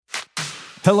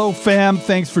Hello, fam.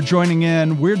 Thanks for joining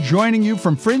in. We're joining you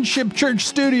from Friendship Church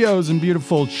Studios in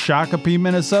beautiful Shakopee,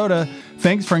 Minnesota.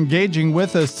 Thanks for engaging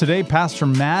with us today. Pastor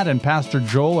Matt and Pastor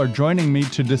Joel are joining me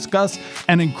to discuss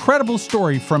an incredible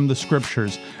story from the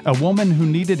Scriptures, a woman who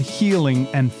needed healing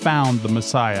and found the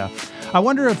Messiah. I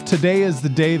wonder if today is the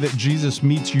day that Jesus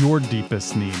meets your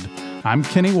deepest need. I'm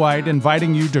Kenny White,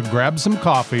 inviting you to grab some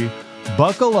coffee,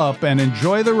 buckle up, and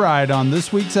enjoy the ride on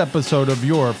this week's episode of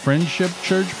your Friendship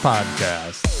Church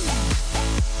podcast.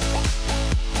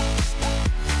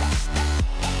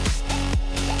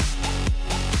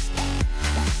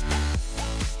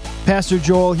 Pastor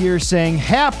Joel here saying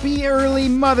happy early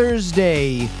Mother's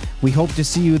Day. We hope to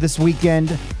see you this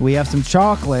weekend. We have some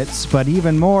chocolates, but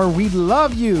even more, we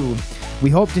love you. We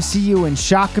hope to see you in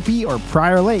Shakopee or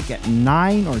Prior Lake at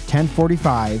 9 or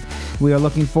 10:45. We are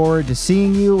looking forward to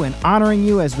seeing you and honoring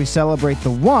you as we celebrate the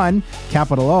one,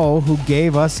 capital O, who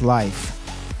gave us life.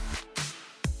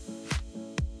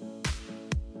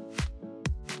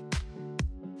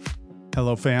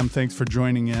 Hello, fam. Thanks for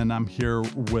joining in. I'm here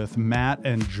with Matt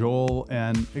and Joel.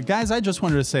 And guys, I just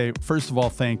wanted to say, first of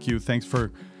all, thank you. Thanks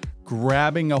for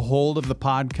grabbing a hold of the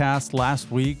podcast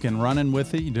last week and running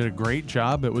with it. You did a great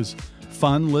job. It was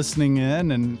fun listening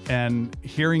in and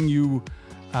hearing you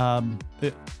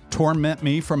torment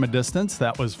me from a distance.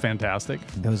 That was fantastic.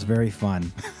 It was very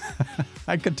fun.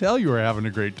 I could tell you were having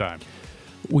a great time.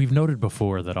 We've noted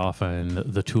before that often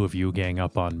the two of you gang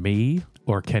up on me,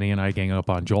 or Kenny and I gang up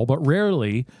on Joel, but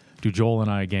rarely do Joel and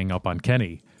I gang up on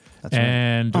Kenny. That's right.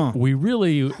 And we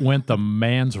really went the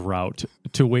man's route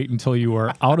to wait until you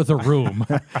were out of the room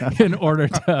in order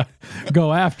to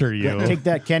go after you. Take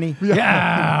that, Kenny.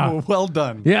 Yeah. Well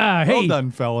done. Yeah. Hey, Well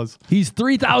done, fellas. he's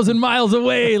 3,000 miles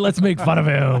away. Let's make fun of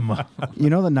him.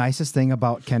 You know the nicest thing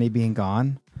about Kenny being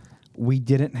gone? We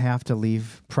didn't have to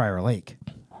leave Prior Lake,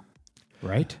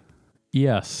 right?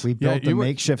 Yes. We built a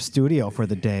makeshift studio for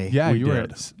the day. Yeah, you were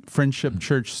did. at Friendship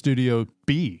Church Studio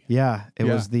B. Yeah, it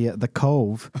was the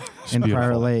Cove in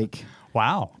Prior beautiful. Lake.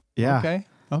 Wow. Yeah. Okay.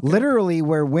 Literally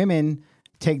where women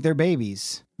take their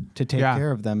babies to take Yeah.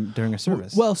 care of them during a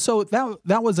service. Well, so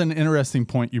that was an interesting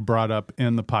point you brought up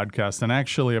in the podcast, and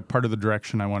actually a part of the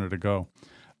direction I wanted to go.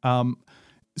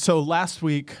 So last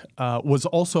week was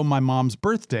also my mom's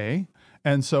birthday,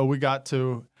 and so we got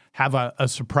to have a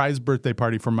surprise birthday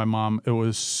party for my mom. It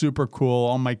was super cool.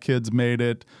 All my kids made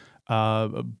it.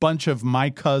 A bunch of my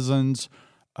cousins,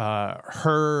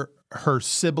 her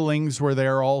siblings were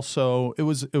there also. It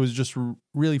was just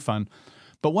really fun.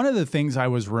 But one of the things I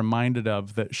was reminded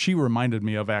of that she reminded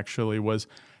me of actually was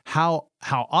how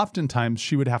oftentimes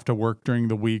she would have to work during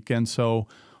the week. And so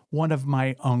one of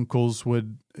my uncles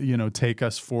would, take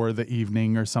us for the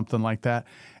evening or something like that.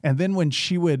 And then when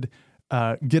she would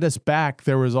get us back,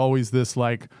 there was always this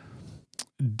like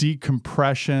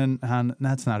decompression, and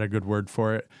that's not a good word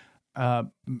for it.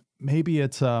 Maybe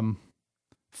it's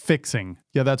fixing.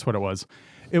 Yeah, that's what it was.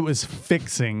 It was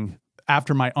fixing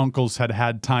after my uncles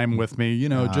had time with me,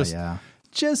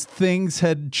 just things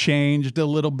had changed a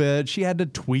little bit. She had to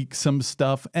tweak some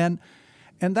stuff.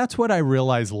 And that's what I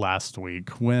realized last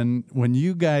week when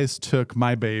you guys took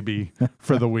my baby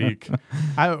for the week.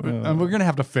 And we're going to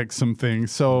have to fix some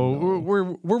things. So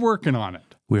we're working on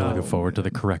it. We're looking forward to the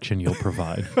correction you'll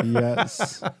provide.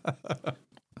 Yes.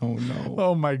 Oh, no.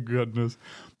 Oh, my goodness.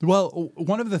 Well,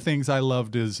 one of the things I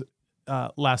loved is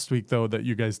last week, though, that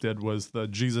you guys did was the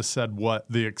Jesus Said What,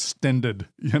 the extended,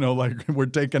 like we're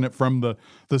taking it from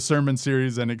the sermon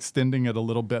series and extending it a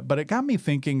little bit. But it got me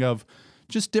thinking of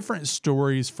just different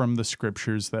stories from the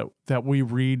Scriptures that we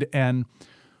read. And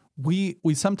we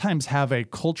sometimes have a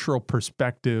cultural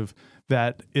perspective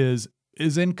that is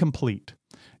incomplete.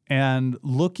 And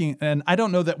I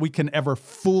don't know that we can ever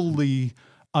fully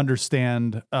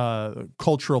understand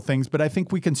cultural things, but I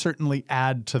think we can certainly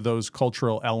add to those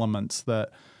cultural elements that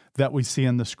we see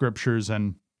in the Scriptures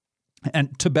and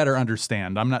to better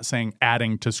understand. I'm not saying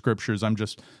adding to Scriptures. I'm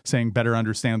just saying better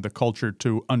understand the culture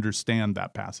to understand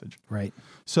that passage. Right.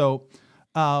 So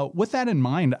with that in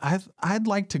mind, I'd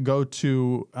like to go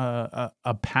to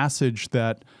a passage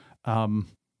that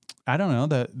I don't know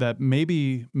that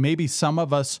maybe some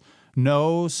of us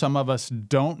know, some of us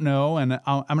don't know. And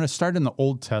I'm going to start in the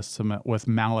Old Testament with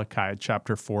Malachi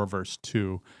chapter 4, verse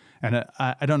 2. And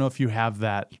I don't know if you have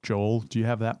that, Joel. Do you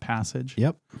have that passage?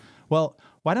 Yep. Well,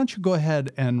 why don't you go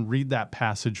ahead and read that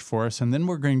passage for us, and then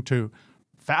we're going to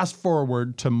fast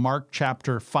forward to Mark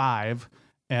chapter 5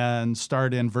 and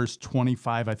start in verse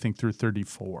 25, I think, through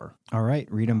 34. All right.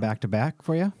 Read them back to back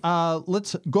for you.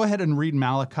 Let's go ahead and read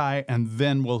Malachi, and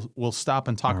then we'll stop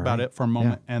and talk about it for a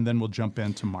moment, and then we'll jump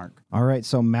into Mark. All right.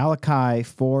 So Malachi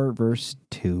 4, verse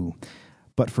 2.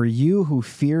 But for you who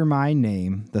fear my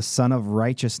name, the Son of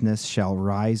Righteousness shall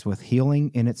rise with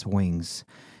healing in its wings.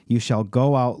 You shall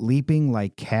go out leaping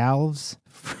like calves.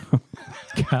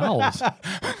 Cows.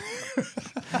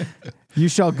 You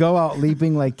shall go out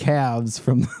leaping like calves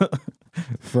from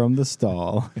the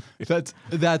stall.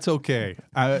 That's okay.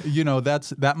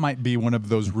 That might be one of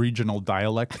those regional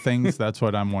dialect things. That's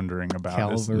what I'm wondering about.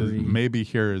 Cavalry. Maybe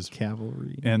here is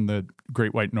Cavalry. in the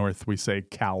Great White North we say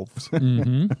calves.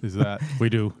 Mm-hmm. Is that We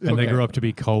do. And they grew up to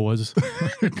be coas.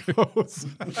 goes?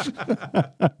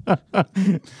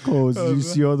 Cows. You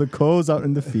see all the cows out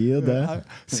in the field there?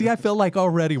 See, I feel like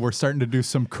already we're starting to do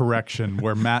some correction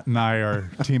where Matt and I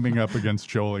are teaming up against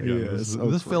Joel again. Yes,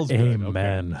 This feels good.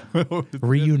 Amen. Okay.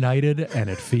 Reunited, and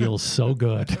it feels so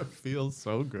good. It feels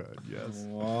so good. Yes.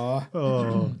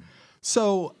 Oh.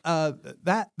 So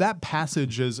that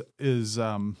passage is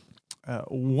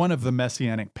one of the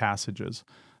messianic passages.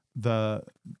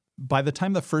 By the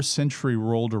time the first century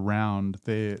rolled around,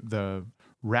 the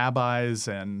rabbis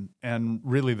and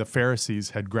really the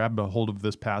Pharisees had grabbed a hold of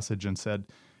this passage and said,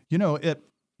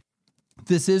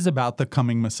 this is about the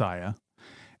coming Messiah.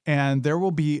 And there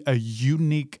will be a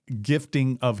unique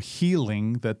gifting of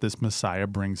healing that this Messiah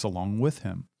brings along with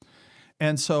him.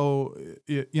 And so,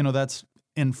 that's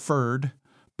inferred,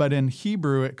 but in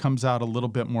Hebrew, it comes out a little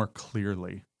bit more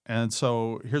clearly. And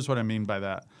so here's what I mean by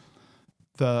that.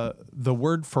 The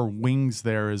word for wings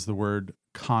there is the word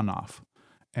kanaf.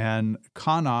 And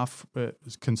kanaf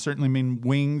can certainly mean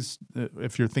wings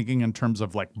if you're thinking in terms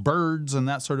of like birds and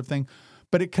that sort of thing.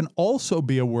 But it can also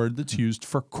be a word that's used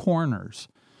for corners.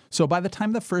 So by the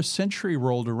time the first century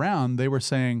rolled around, they were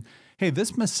saying, hey,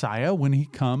 this Messiah, when he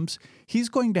comes, he's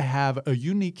going to have a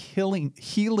unique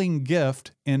healing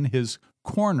gift in his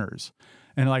corners.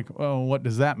 And what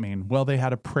does that mean? Well, they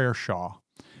had a prayer shawl,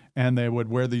 and they would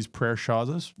wear these prayer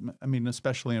shawls,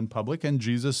 especially in public. And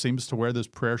Jesus seems to wear this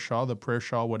prayer shawl. The prayer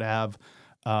shawl would have,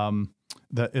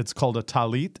 it's called a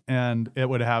talit, and it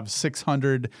would have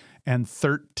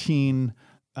 613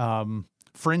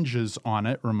 fringes on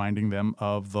it, reminding them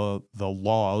of the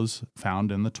laws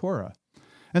found in the Torah.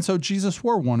 And so Jesus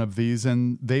wore one of these,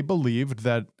 and they believed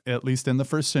that, at least in the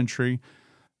first century,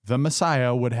 the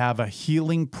Messiah would have a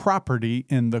healing property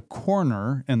in the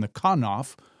corner, in the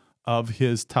kanaf, of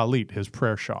his talit, his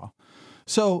prayer shawl.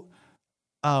 So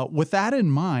with that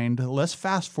in mind, let's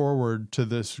fast forward to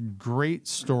this great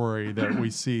story that we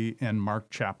see in Mark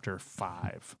chapter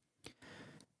 5.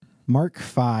 Mark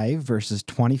 5, verses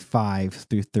 25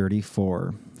 through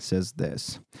 34 says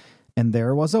this, "And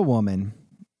there was a woman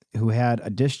who had a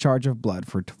discharge of blood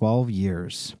for 12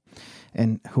 years,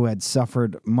 and who had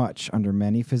suffered much under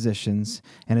many physicians,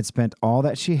 and had spent all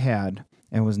that she had,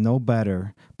 and was no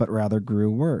better, but rather grew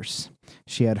worse.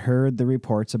 She had heard the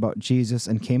reports about Jesus,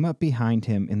 and came up behind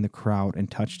him in the crowd,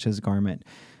 and touched his garment.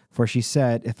 For she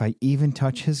said, if I even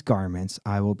touch his garments,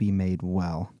 I will be made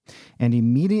well. And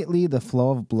immediately the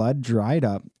flow of blood dried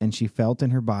up, and she felt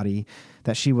in her body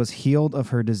that she was healed of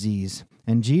her disease.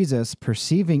 And Jesus,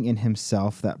 perceiving in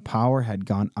himself that power had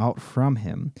gone out from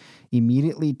him,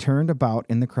 immediately turned about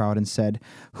in the crowd and said,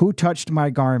 Who touched my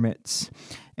garments?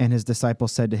 And his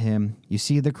disciples said to him, You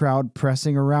see the crowd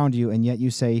pressing around you, and yet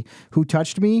you say, Who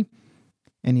touched me?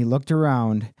 And he looked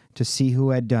around to see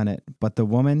who had done it. But the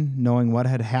woman, knowing what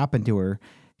had happened to her,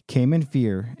 came in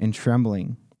fear and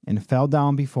trembling, and fell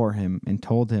down before him, and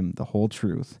told him the whole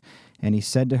truth. And he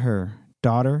said to her,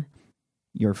 Daughter,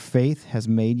 your faith has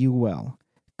made you well.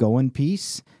 Go in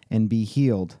peace and be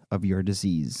healed of your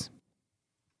disease.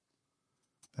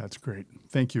 That's great.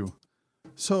 Thank you.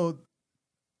 So,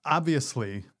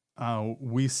 obviously,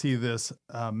 we see this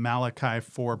Malachi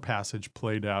 4 passage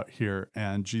played out here,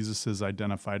 and Jesus is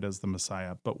identified as the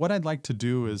Messiah. But what I'd like to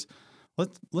do is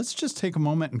let's just take a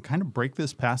moment and kind of break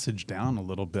this passage down a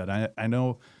little bit. I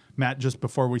know, Matt, just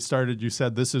before we started, you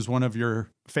said this is one of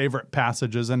your favorite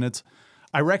passages, and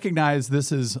I recognize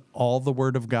this is all the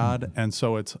Word of God, and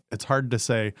so it's hard to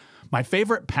say my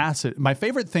favorite passage, my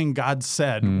favorite thing God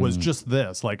said was just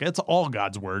this. Like, it's all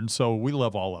God's Word, so we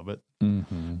love all of it.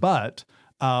 Mm-hmm. But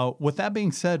with that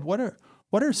being said, what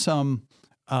are some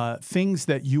things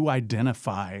that you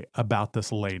identify about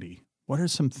this lady? What are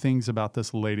some things about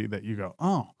this lady that you go,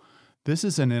 oh, this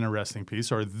is an interesting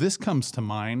piece, or this comes to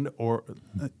mind, or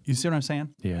you see what I'm saying?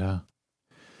 Yeah.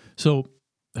 So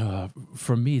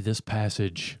for me, this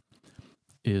passage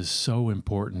is so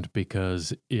important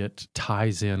because it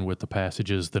ties in with the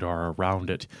passages that are around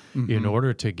it in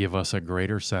order to give us a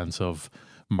greater sense of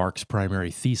Mark's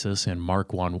primary thesis in Mark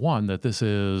 1:1, that this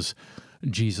is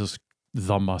Jesus,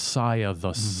 the Messiah,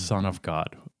 the Son of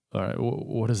God.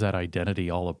 what is that identity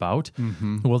all about?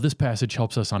 Well, this passage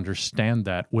helps us understand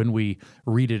that when we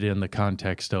read it in the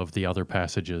context of the other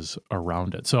passages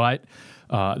around it. So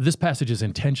this passage is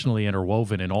intentionally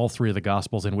interwoven in all three of the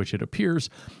Gospels in which it appears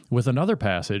with another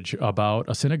passage about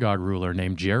a synagogue ruler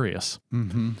named Jairus.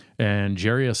 And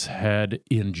Jairus had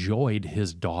enjoyed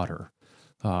his daughter,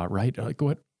 right? Like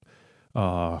what?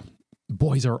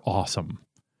 Boys are awesome.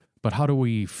 But how do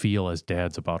we feel as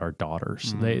dads about our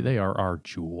daughters? They are our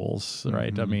jewels,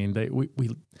 right? I mean,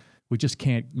 we just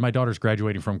can't. My daughter's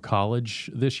graduating from college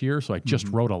this year, so I just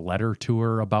wrote a letter to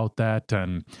her about that,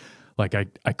 and like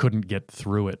I couldn't get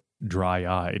through it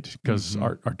dry-eyed because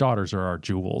our daughters are our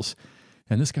jewels.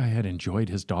 And this guy had enjoyed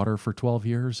his daughter for 12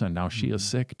 years, and now she is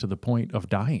sick to the point of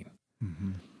dying.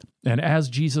 And as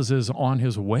Jesus is on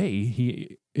his way,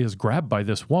 he is grabbed by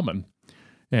this woman.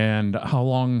 And how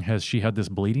long has she had this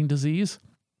bleeding disease?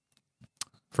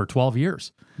 For 12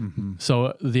 years.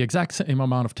 So the exact same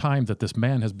amount of time that this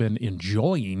man has been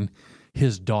enjoying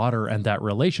his daughter and that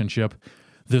relationship,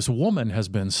 this woman has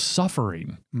been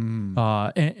suffering.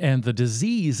 And the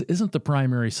disease isn't the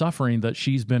primary suffering that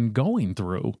she's been going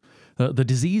through. The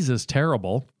disease is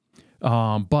terrible,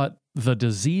 but the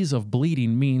disease of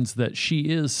bleeding means that she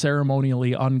is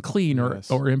ceremonially unclean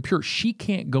or impure. She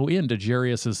can't go into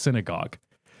Jairus' synagogue.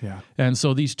 And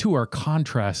so these two are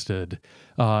contrasted.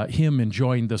 Him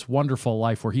enjoying this wonderful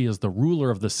life where he is the ruler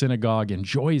of the synagogue,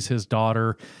 enjoys his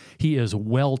daughter. He is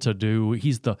well-to-do.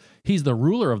 He's the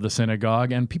ruler of the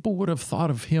synagogue, and people would have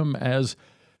thought of him as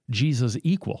Jesus'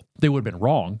 equal. They would have been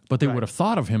wrong, but they would have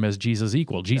thought of him as Jesus'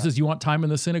 equal. Jesus, you want time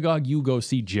in the synagogue? You go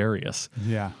see Jairus.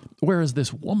 Whereas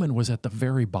this woman was at the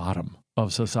very bottom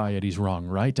of society's rung,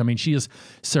 right? I mean, she is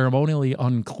ceremonially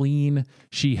unclean.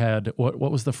 She had, what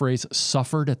was the phrase?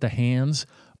 Suffered at the hands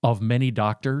of many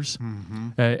doctors.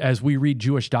 As we read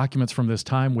Jewish documents from this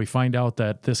time, we find out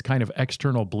that this kind of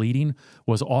external bleeding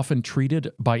was often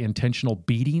treated by intentional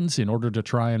beatings in order to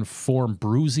try and form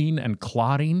bruising and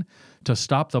clotting to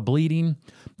stop the bleeding.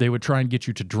 They would try and get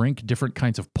you to drink different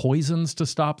kinds of poisons to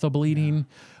stop the bleeding.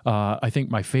 I think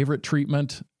my favorite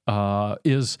treatment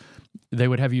is they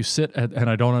would have you sit at, and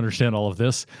I don't understand all of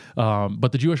this,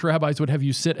 but the Jewish rabbis would have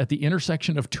you sit at the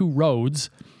intersection of two roads,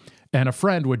 and a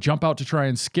friend would jump out to try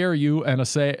and scare you and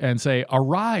say,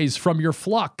 "Arise from your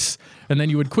flux," and then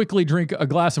you would quickly drink a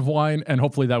glass of wine, and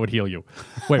hopefully that would heal you.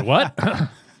 Wait, what?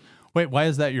 Wait, why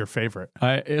is that your favorite?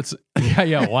 Why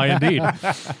indeed?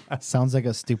 Sounds like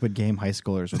a stupid game high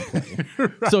schoolers would play.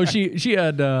 So she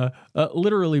had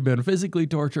literally been physically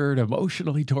tortured,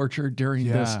 emotionally tortured during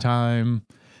this time.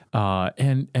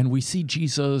 And we see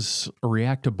Jesus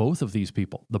react to both of these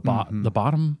people, the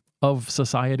bottom of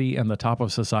society and the top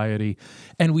of society.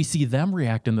 And we see them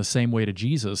react in the same way to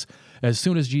Jesus. As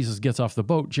soon as Jesus gets off the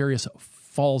boat, Jairus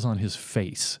falls on his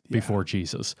face before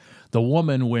Jesus. The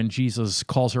woman, when Jesus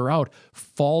calls her out,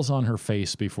 falls on her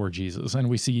face before Jesus. And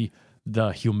we see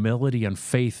the humility and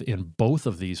faith in both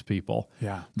of these people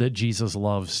that Jesus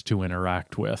loves to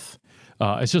interact with.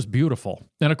 It's just beautiful.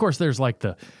 And of course, there's like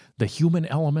the human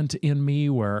element in me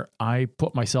where I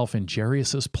put myself in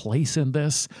Jairus' place in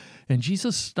this. And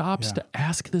Jesus stops to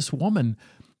ask this woman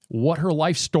what her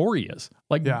life story is.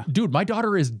 Like, dude, my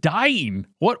daughter is dying.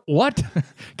 What?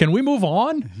 Can we move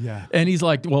on? And he's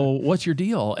like, well, what's your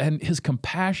deal? And his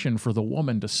compassion for the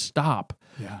woman to stop.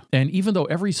 And even though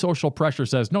every social pressure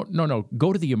says, no,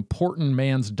 go to the important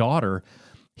man's daughter,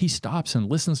 he stops and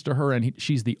listens to her, and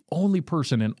she's the only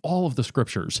person in all of the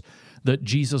scriptures that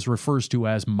Jesus refers to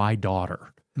as my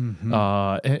daughter.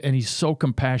 And he's so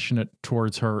compassionate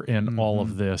towards her in all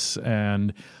of this,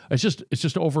 and it's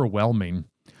just overwhelming.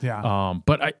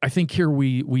 But I think here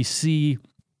we see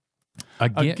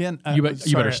again. You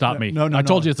better stop me. No, I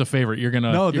told you it's a favorite. You're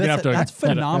gonna have to. That's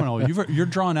phenomenal. You're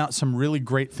drawing out some really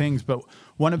great things. But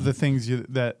one of the things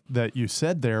that you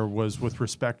said there was with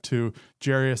respect to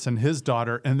Jairus and his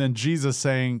daughter, and then Jesus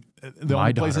saying the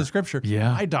only place in Scripture,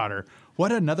 my daughter.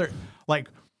 What another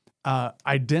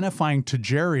identifying to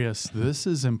Jairus, this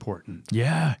is important.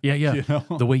 Yeah. You know?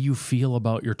 The way you feel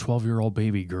about your 12-year-old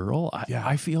baby girl,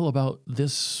 I feel about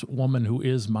this woman who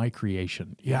is my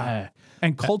creation.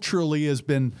 And culturally has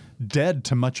been dead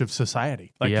to much of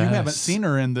society. Like you haven't seen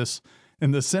her in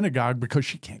the synagogue because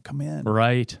she can't come in.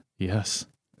 Right. Yes.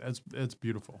 It's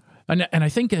beautiful. And I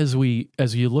think as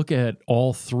you look at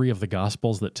all three of the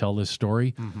Gospels that tell this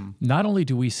story, not only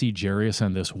do we see Jairus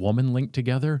and this woman linked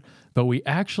together, but we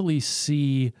actually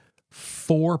see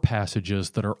 4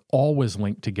 passages that are always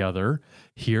linked together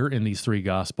here in these 3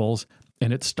 Gospels.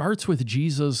 And it starts with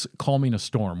Jesus calming a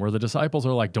storm, where the disciples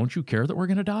are like, don't you care that we're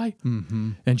going to die?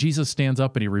 Mm-hmm. And Jesus stands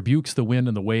up and he rebukes the wind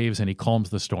and the waves and he calms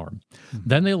the storm. Mm-hmm.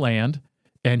 Then they land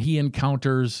and he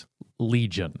encounters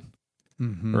Legion,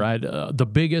 right? The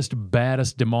biggest,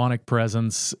 baddest demonic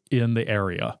presence in the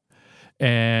area.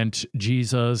 And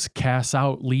Jesus casts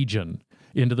out Legion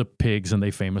into the pigs and they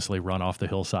famously run off the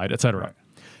hillside, etc. Right.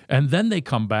 And then they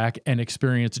come back and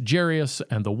experience Jairus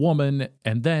and the woman.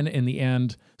 And then in the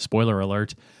end, spoiler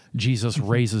alert, Jesus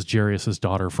raises Jairus'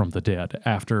 daughter from the dead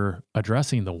after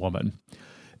addressing the woman.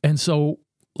 And so,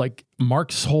 like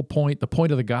Mark's whole point, the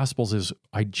point of the Gospels is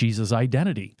Jesus'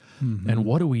 identity. And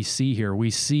what do we see here?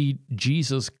 We see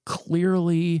Jesus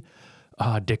clearly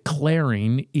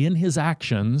declaring in his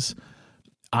actions,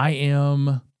 I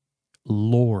am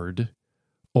Lord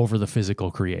over the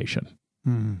physical creation.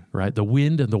 Right? The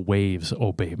wind and the waves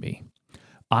obey me.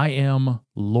 I am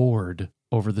Lord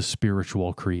over the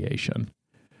spiritual creation.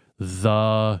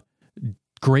 The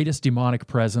greatest demonic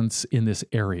presence in this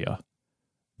area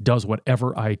does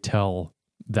whatever I tell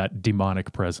that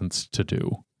demonic presence to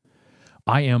do.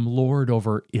 I am Lord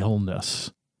over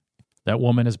illness. That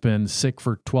woman has been sick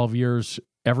for 12 years.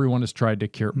 Everyone has tried to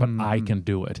cure, but I can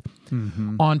do it.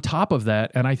 On top of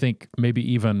that, and I think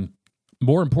maybe even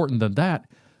more important than that,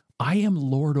 I am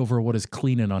Lord over what is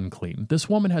clean and unclean. This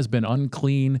woman has been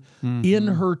unclean. In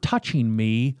her touching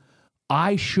me,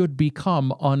 I should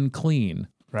become unclean.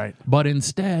 Right. But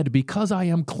instead, because I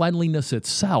am cleanliness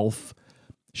itself,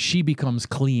 she becomes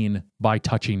clean by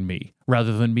touching me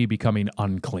rather than me becoming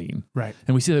unclean. Right.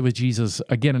 And we see that with Jesus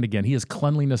again and again. He is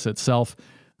cleanliness itself.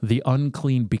 The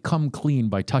unclean become clean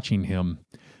by touching him.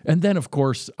 And then, of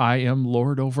course, I am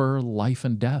Lord over life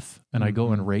and death. And I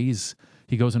go and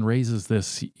he goes and raises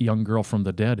this young girl from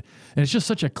the dead. And it's just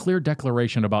such a clear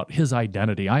declaration about his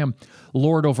identity. I am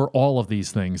Lord over all of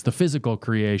these things, the physical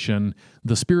creation,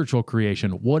 the spiritual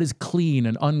creation, what is clean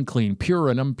and unclean, pure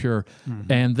and impure.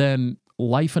 And then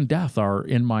life and death are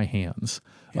in my hands.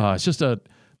 It's just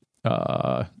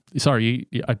I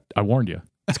warned you.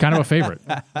 It's kind of a favorite.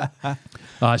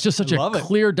 It's just such a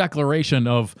clear declaration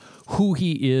of who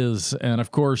he is. And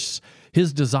of course,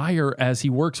 his desire as he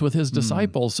works with his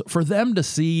disciples for them to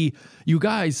see, you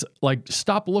guys, like,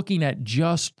 stop looking at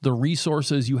just the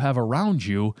resources you have around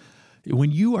you.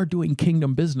 When you are doing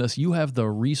kingdom business, you have the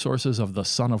resources of the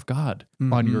Son of God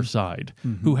on your side,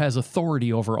 who has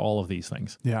authority over all of these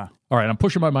things. Yeah. All right, I'm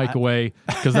pushing my mic away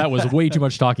because that was way too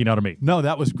much talking out of me. No,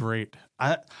 that was great.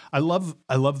 I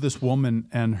love this woman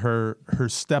and her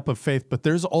step of faith, but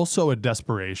there's also a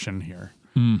desperation here.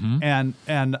 And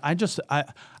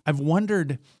I've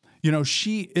wondered,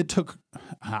 it took,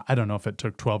 I don't know if it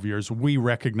took 12 years. We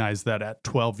recognize that at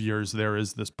 12 years, there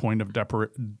is this point of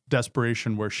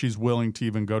desperation where she's willing to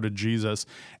even go to Jesus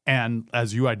and,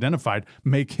 as you identified,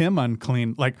 make him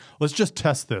unclean. Like, let's just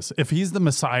test this. If he's the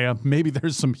Messiah, maybe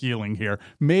there's some healing here.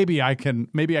 Maybe I can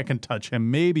touch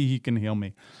him. Maybe he can heal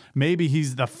me. Maybe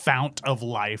he's the fount of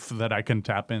life that I can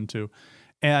tap into.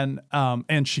 And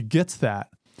she gets that.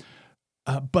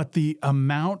 But the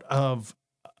amount of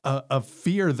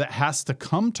fear that has to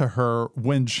come to her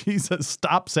when Jesus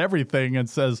stops everything and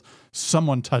says,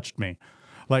 someone touched me.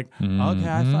 Like, okay,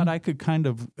 I thought I could kind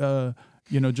of,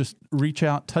 just reach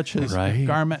out, touch his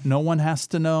garment. No one has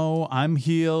to know. I'm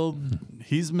healed.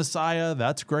 He's Messiah.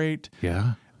 That's great.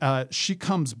 Yeah. She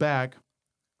comes back,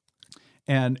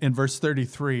 and in verse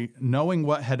 33, knowing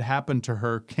what had happened to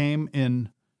her,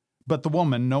 but the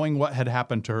woman, knowing what had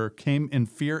happened to her, came in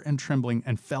fear and trembling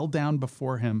and fell down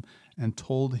before him and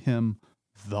told him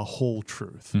the whole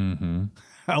truth.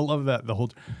 I love that.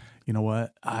 You know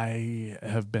what? I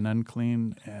have been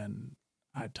unclean and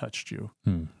I touched you.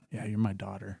 Yeah, you're my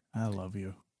daughter. I love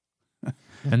you.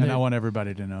 And I want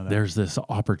everybody to know that. There's this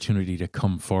opportunity to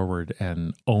come forward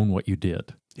and own what you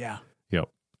did. Yeah. Yep.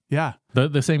 Yeah.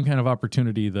 The same kind of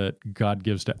opportunity that God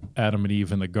gives to Adam and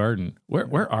Eve in the garden.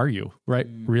 Where are you? Right?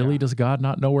 Really? Does God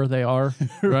not know where they are?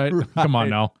 Right? Come on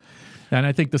now. And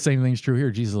I think the same thing's true here.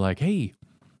 Jesus is like, hey,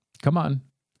 come on.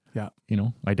 Yeah.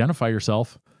 Identify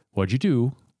yourself. What'd you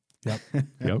do? Yep.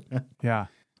 Yep. Yeah.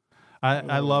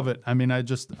 I love it. I mean, I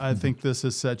think this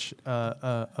is such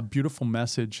a beautiful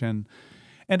message, and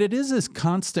it is this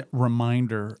constant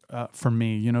reminder for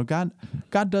me.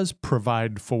 God does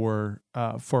provide for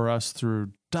us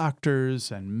through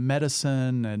doctors and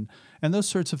medicine and those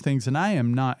sorts of things. And I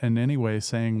am not in any way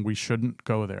saying we shouldn't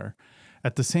go there.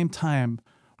 At the same time,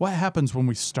 what happens when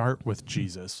we start with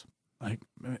Jesus? Like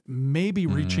maybe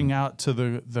reaching out to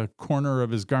the corner of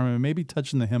his garment, maybe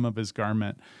touching the hem of his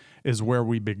garment is where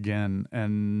we begin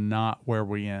and not where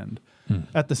we end.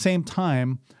 At the same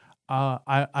time,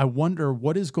 I wonder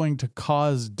what is going to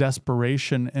cause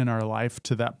desperation in our life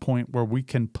to that point where we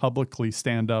can publicly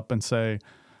stand up and say,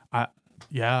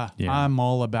 I'm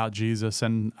all about Jesus,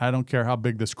 and I don't care how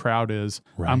big this crowd is.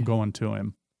 Right. I'm going to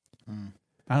him.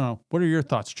 I don't know. What are your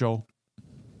thoughts, Joel?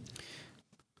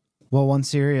 Well, one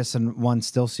serious and one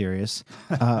still serious.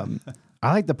 I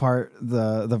like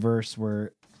the verse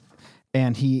where,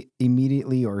 and he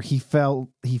immediately, or he fell,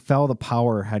 the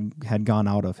power had gone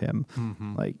out of him.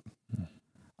 Mm-hmm. Like,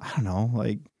 I don't know,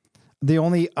 like the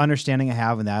only understanding I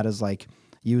have in that is like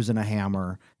using a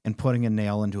hammer and putting a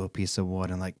nail into a piece of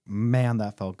wood, and like, man,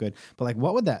 that felt good. But like,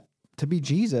 what would that, to be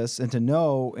Jesus and to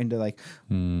know and to like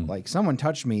someone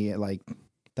touched me, like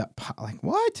that, like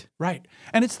what? Right.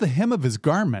 And it's the hem of his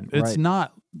garment. It's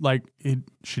not like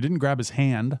she didn't grab his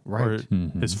hand or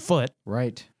his foot.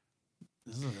 Right.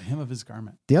 This is the hem of his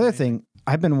garment. The other thing,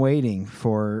 I've been waiting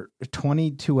for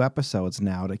 22 episodes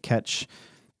now to catch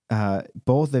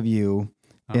both of you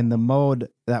in the mode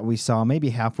that we saw maybe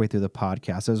halfway through the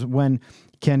podcast. It was when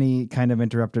Kenny kind of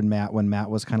interrupted Matt when Matt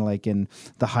was kind of like in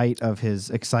the height of his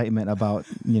excitement about,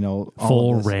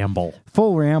 full ramble.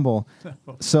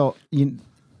 So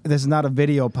this is not a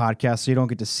video podcast, so you don't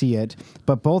get to see it,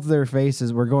 but both of their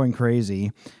faces were going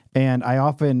crazy. And I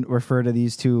often refer to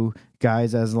these two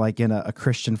guys as like in a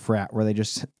Christian frat where they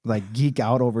just like geek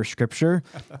out over scripture.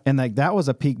 And like that was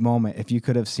a peak moment if you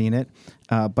could have seen it.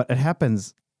 But it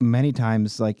happens many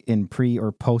times like in pre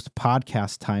or post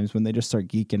podcast times when they just start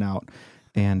geeking out.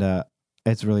 And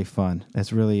it's really fun.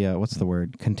 It's really, what's the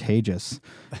word? Contagious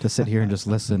to sit here and just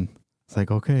listen. It's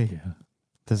like, okay,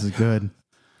 this is good.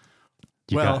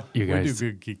 You guys, we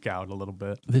do geek out a little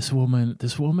bit. This woman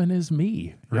is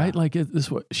me, right? Like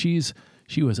she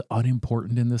was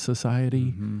unimportant in this society.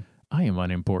 Mm-hmm. I am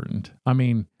unimportant. I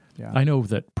mean, I know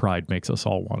that pride makes us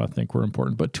all want to think we're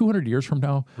important, but 200 years from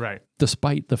now,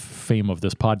 despite the fame of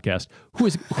this podcast,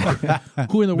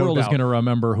 who in the world is going to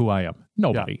remember who I am?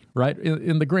 Nobody, right?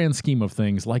 In the grand scheme of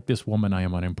things, like this woman, I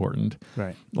am unimportant.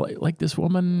 Right. Like this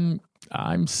woman,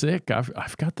 I'm sick.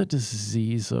 I've got the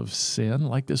disease of sin.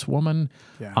 Like this woman,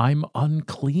 I'm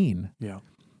unclean. Yeah.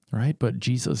 Right. But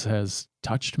Jesus has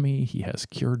touched me. He has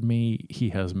cured me. He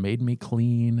has made me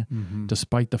clean,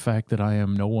 despite the fact that I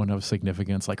am no one of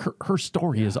significance. Like her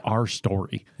story is our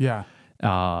story. Yeah.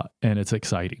 And it's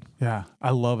exciting. Yeah.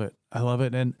 I love it.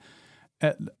 And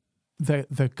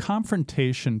the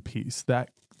confrontation piece, that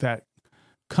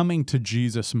coming to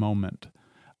Jesus moment,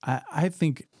 I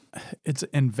think it's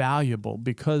invaluable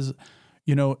because,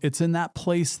 it's in that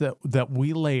place that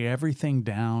we lay everything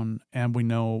down, and we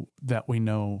know that we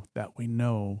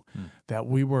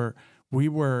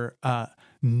were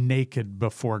naked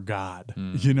before God.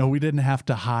 We didn't have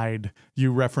to hide.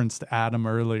 You referenced Adam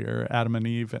earlier, Adam and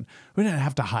Eve, and we didn't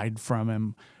have to hide from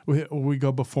him. We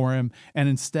go before him, and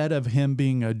instead of him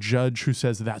being a judge who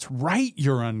says, that's right,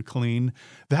 you're unclean,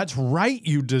 that's right,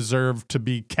 you deserve to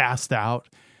be cast out,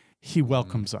 he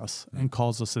welcomes us and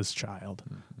calls us his child.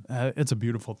 It's a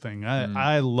beautiful thing.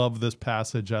 I love this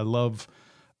passage. I love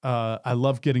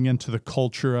getting into the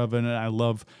culture of it, and I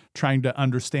love trying to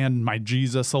understand my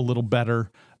Jesus a little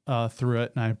better through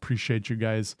it. And I appreciate you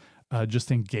guys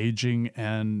just engaging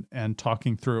and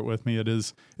talking through it with me. It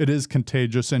is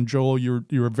contagious. And Joel, you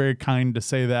were very kind to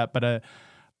say that, but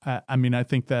I mean, I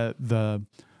think that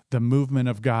the movement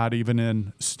of God, even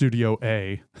in Studio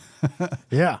A,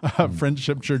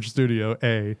 Friendship Church Studio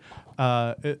A,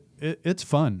 it's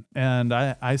fun, and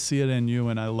I see it in you,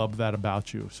 and I love that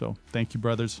about you. So thank you,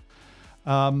 brothers.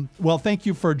 Well, thank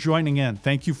you for joining in.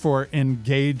 Thank you for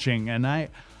engaging, and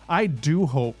I do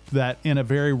hope that in a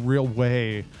very real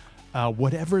way,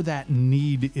 whatever that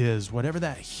need is, whatever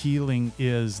that healing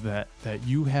is that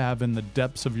you have in the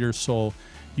depths of your soul,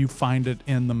 you find it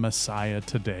in the Messiah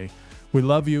today. We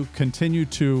love you. Continue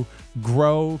to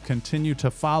grow. Continue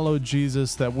to follow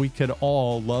Jesus, that we could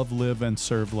all love, live, and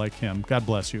serve like him. God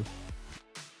bless you.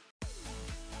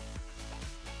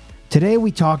 Today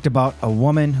we talked about a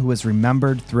woman who is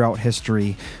remembered throughout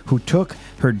history, who took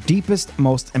her deepest,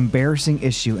 most embarrassing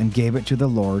issue and gave it to the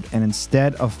Lord, and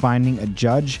instead of finding a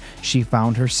judge, she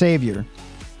found her Savior.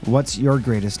 What's your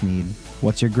greatest need?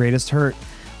 What's your greatest hurt?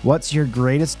 What's your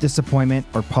greatest disappointment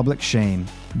or public shame?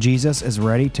 Jesus is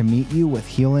ready to meet you with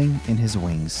healing in his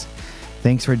wings.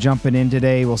 Thanks for jumping in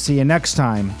today. We'll see you next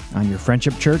time on your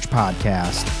Friendship Church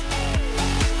podcast.